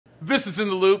This is In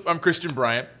the Loop. I'm Christian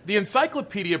Bryant. The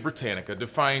Encyclopedia Britannica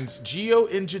defines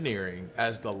geoengineering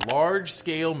as the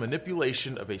large-scale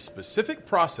manipulation of a specific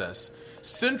process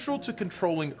central to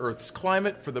controlling Earth's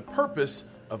climate for the purpose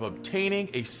of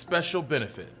obtaining a special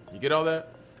benefit. You get all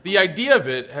that? The idea of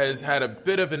it has had a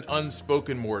bit of an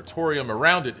unspoken moratorium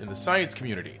around it in the science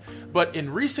community, but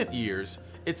in recent years,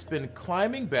 it's been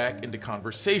climbing back into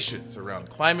conversations around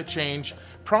climate change,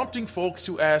 prompting folks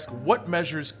to ask what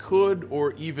measures could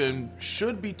or even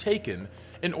should be taken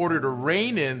in order to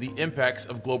rein in the impacts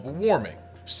of global warming.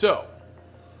 So,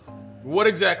 what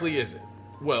exactly is it?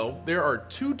 Well, there are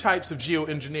two types of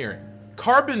geoengineering.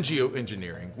 Carbon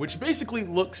geoengineering, which basically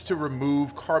looks to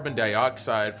remove carbon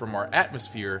dioxide from our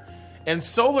atmosphere, and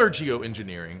solar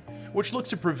geoengineering, which looks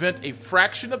to prevent a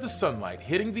fraction of the sunlight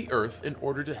hitting the Earth in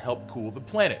order to help cool the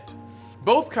planet.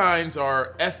 Both kinds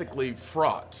are ethically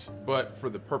fraught, but for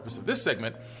the purpose of this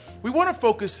segment, we want to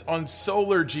focus on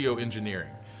solar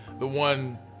geoengineering, the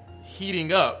one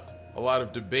heating up a lot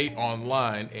of debate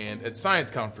online and at science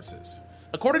conferences.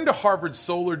 According to Harvard's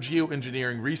Solar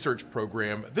Geoengineering Research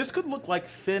Program, this could look like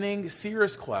thinning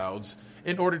cirrus clouds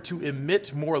in order to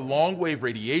emit more long-wave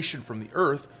radiation from the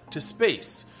Earth to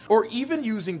space, or even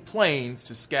using planes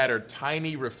to scatter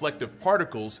tiny reflective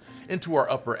particles into our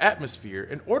upper atmosphere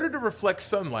in order to reflect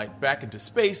sunlight back into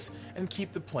space and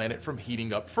keep the planet from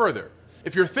heating up further.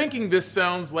 If you're thinking this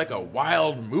sounds like a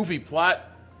wild movie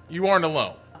plot, you aren't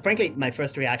alone. Frankly, my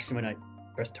first reaction when I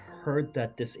first heard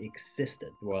that this existed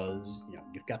was,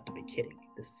 you've got to be kidding me.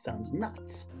 This sounds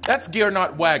nuts. That's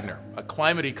Gernot Wagner, a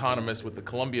climate economist with the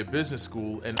Columbia Business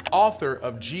School and author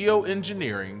of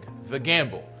Geoengineering, The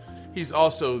Gamble. He's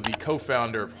also the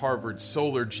co-founder of Harvard's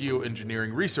Solar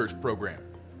Geoengineering Research Program.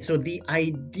 So the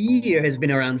idea has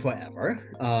been around forever,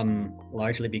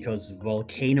 largely because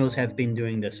volcanoes have been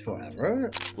doing this forever.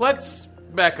 Let's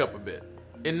back up a bit.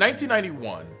 In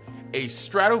 1991, a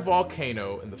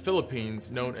stratovolcano in the Philippines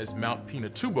known as Mount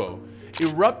Pinatubo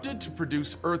erupted to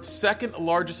produce Earth's second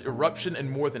largest eruption in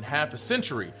more than half a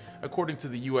century, according to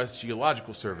the U.S.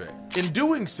 Geological Survey. In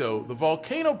doing so, the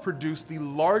volcano produced the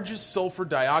largest sulfur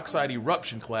dioxide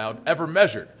eruption cloud ever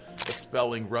measured,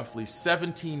 expelling roughly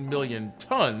 17 million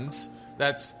tons,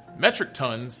 that's metric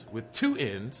tons with two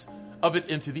N's, of it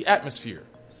into the atmosphere.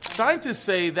 Scientists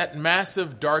say that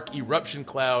massive dark eruption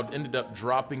cloud ended up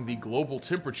dropping the global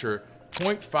temperature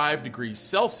 0.5 degrees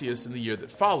Celsius in the year that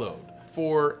followed.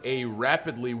 For a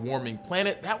rapidly warming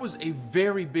planet, that was a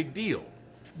very big deal.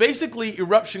 Basically,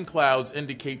 eruption clouds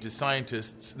indicate to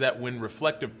scientists that when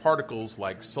reflective particles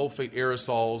like sulfate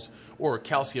aerosols or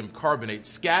calcium carbonate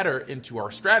scatter into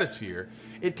our stratosphere,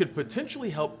 it could potentially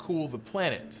help cool the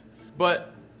planet.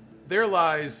 But there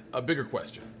lies a bigger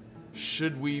question.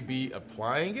 Should we be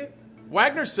applying it?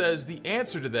 Wagner says the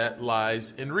answer to that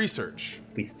lies in research.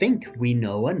 We think we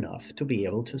know enough to be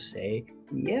able to say,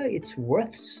 yeah, it's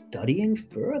worth studying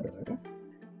further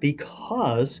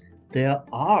because there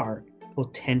are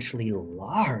potentially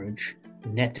large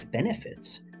net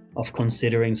benefits of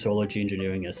considering solar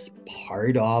geoengineering as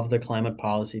part of the climate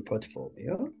policy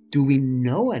portfolio. Do we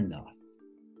know enough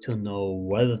to know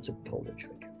whether to pull the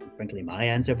trigger? Frankly, my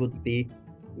answer would be,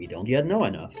 we don't yet know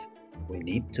enough. We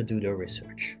need to do the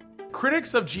research.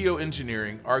 Critics of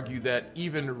geoengineering argue that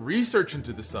even research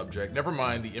into the subject, never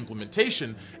mind the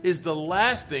implementation, is the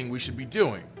last thing we should be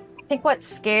doing. I think what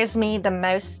scares me the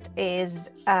most is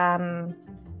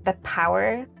the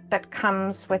power that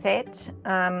comes with it.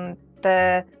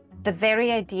 The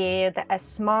very idea that a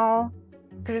small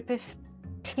group of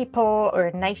people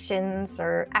or nations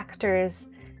or actors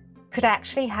could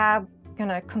actually have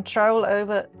control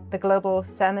over the global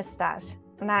thermostat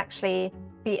and actually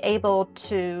be able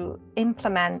to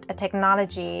implement a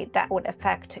technology that would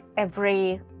affect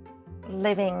every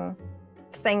living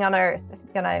thing on Earth,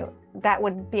 that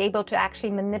would be able to actually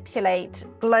manipulate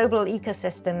global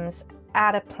ecosystems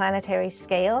at a planetary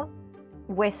scale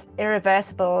with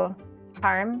irreversible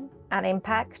harm and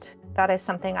impact. That is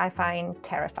something I find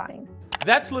terrifying.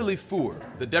 That's Lily Foor,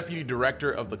 the Deputy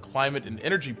Director of the Climate and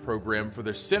Energy Program for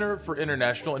the Center for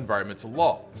International Environmental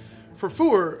Law. For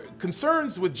Foor,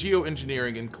 concerns with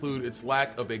geoengineering include its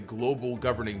lack of a global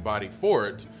governing body for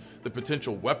it, the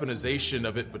potential weaponization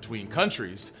of it between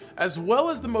countries, as well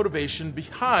as the motivation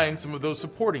behind some of those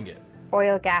supporting it.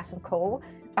 Oil, gas, and coal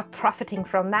are profiting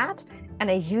from that and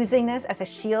are using this as a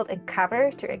shield and cover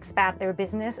to expand their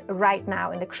business right now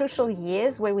in the crucial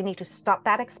years where we need to stop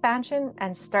that expansion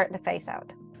and start the phase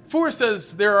out. Foor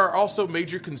says there are also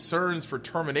major concerns for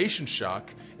termination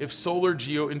shock if solar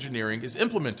geoengineering is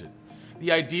implemented.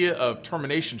 The idea of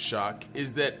termination shock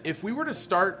is that if we were to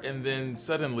start and then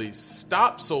suddenly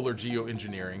stop solar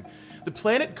geoengineering, the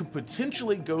planet could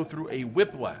potentially go through a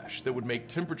whiplash that would make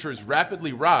temperatures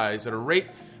rapidly rise at a rate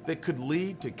that could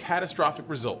lead to catastrophic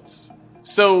results.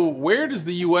 So, where does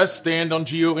the US stand on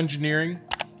geoengineering?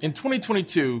 In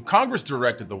 2022, Congress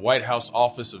directed the White House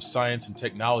Office of Science and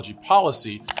Technology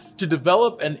Policy to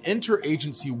develop an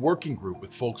interagency working group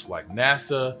with folks like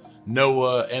NASA,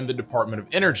 NOAA, and the Department of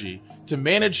Energy to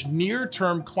manage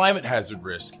near-term climate hazard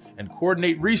risk and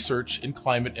coordinate research in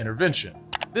climate intervention.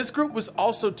 This group was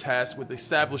also tasked with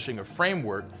establishing a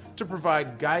framework to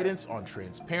provide guidance on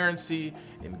transparency,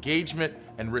 engagement,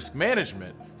 and risk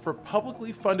management for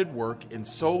publicly funded work in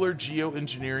solar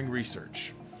geoengineering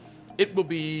research. It will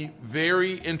be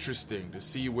very interesting to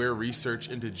see where research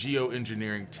into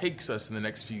geoengineering takes us in the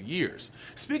next few years.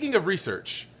 Speaking of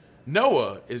research,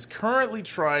 NOAA is currently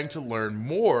trying to learn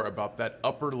more about that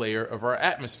upper layer of our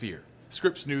atmosphere.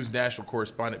 Scripps News national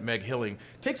correspondent Meg Hilling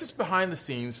takes us behind the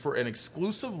scenes for an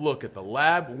exclusive look at the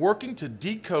lab working to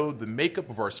decode the makeup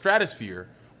of our stratosphere,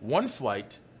 one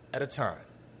flight at a time.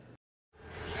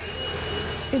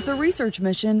 It's a research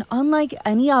mission unlike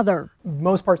any other.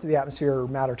 Most parts of the atmosphere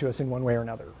matter to us in one way or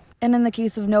another. And in the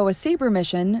case of NOAA SABER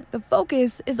mission, the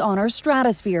focus is on our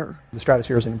stratosphere. The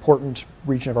stratosphere is an important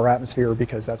region of our atmosphere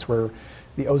because that's where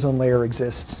the ozone layer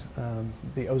exists.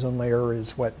 The ozone layer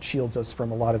is what shields us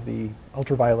from a lot of the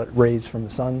ultraviolet rays from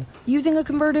the sun. Using a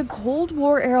converted Cold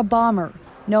War-era bomber,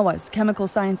 NOAA's Chemical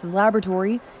Sciences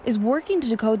Laboratory is working to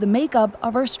decode the makeup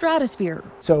of our stratosphere.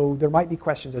 So there might be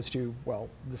questions as to, well,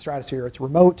 the stratosphere, it's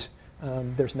remote,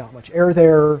 there's not much air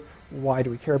there, why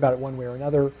do we care about it one way or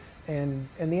another? And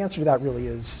the answer to that really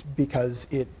is because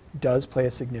it does play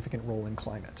a significant role in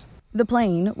climate. The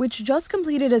plane, which just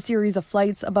completed a series of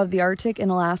flights above the Arctic in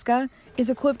Alaska, is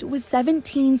equipped with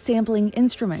 17 sampling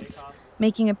instruments,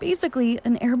 making it basically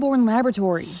an airborne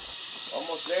laboratory.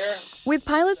 Almost there. With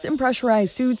pilots in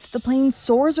pressurized suits, the plane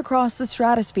soars across the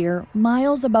stratosphere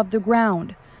miles above the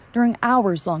ground. During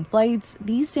hours-long flights,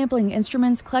 these sampling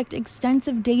instruments collect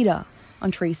extensive data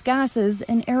on trace gases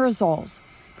and aerosols,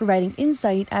 providing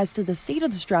insight as to the state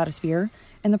of the stratosphere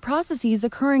and the processes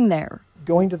occurring there.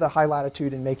 Going to the high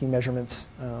latitude and making measurements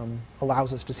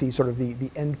allows us to see sort of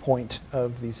the end point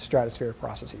of these stratospheric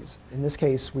processes. In this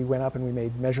case, we went up and we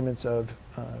made measurements of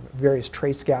various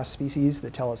trace gas species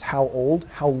that tell us how old,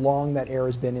 how long that air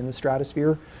has been in the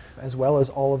stratosphere, as well as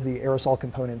all of the aerosol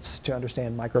components to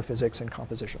understand microphysics and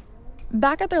composition.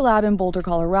 Back at their lab in Boulder,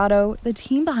 Colorado, the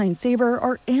team behind SABER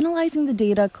are analyzing the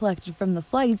data collected from the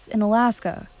flights in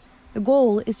Alaska. The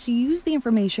goal is to use the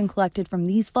information collected from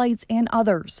these flights and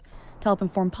others to help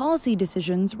inform policy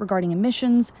decisions regarding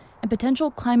emissions and potential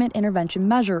climate intervention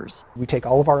measures. We take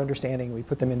all of our understanding, we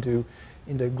put them into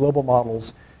global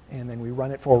models, and then we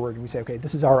run it forward and we say, okay,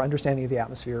 this is our understanding of the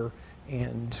atmosphere,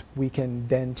 and we can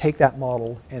then take that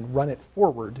model and run it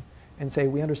forward and say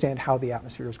we understand how the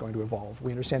atmosphere is going to evolve.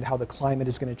 We understand how the climate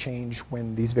is going to change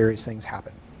when these various things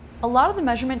happen. A lot of the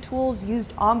measurement tools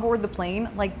used on board the plane,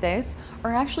 like this,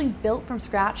 are actually built from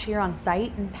scratch here on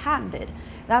site and patented.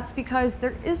 That's because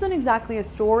there isn't exactly a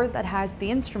store that has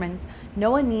the instruments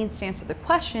NOAA needs to answer the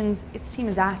questions its team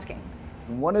is asking.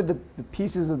 One of the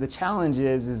pieces of the challenge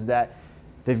is that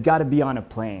they've got to be on a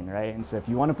plane, right? And so if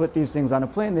you want to put these things on a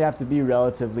plane, they have to be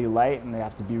relatively light and they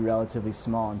have to be relatively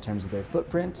small in terms of their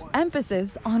footprint.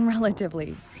 Emphasis on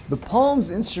relatively. The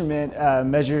PALMS instrument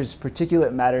measures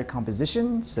particulate matter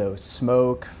composition, so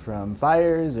smoke from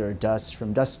fires or dust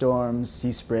from dust storms,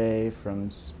 sea spray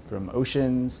from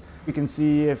oceans. We can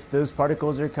see if those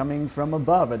particles are coming from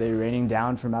above. Are they raining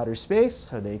down from outer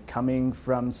space? Are they coming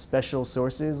from special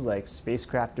sources like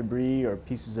spacecraft debris or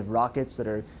pieces of rockets that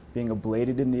are being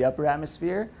ablated in the upper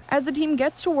atmosphere? As the team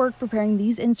gets to work preparing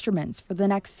these instruments for the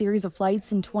next series of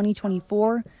flights in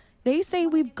 2024, they say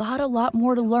we've got a lot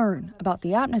more to learn about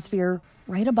the atmosphere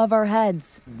right above our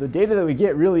heads. The data that we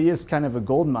get really is kind of a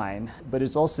gold mine, but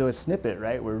it's also a snippet,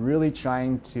 right? We're really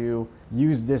trying to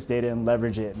use this data and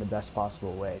leverage it in the best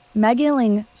possible way. Meg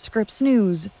Hilling, Scripps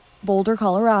News, Boulder,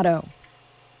 Colorado.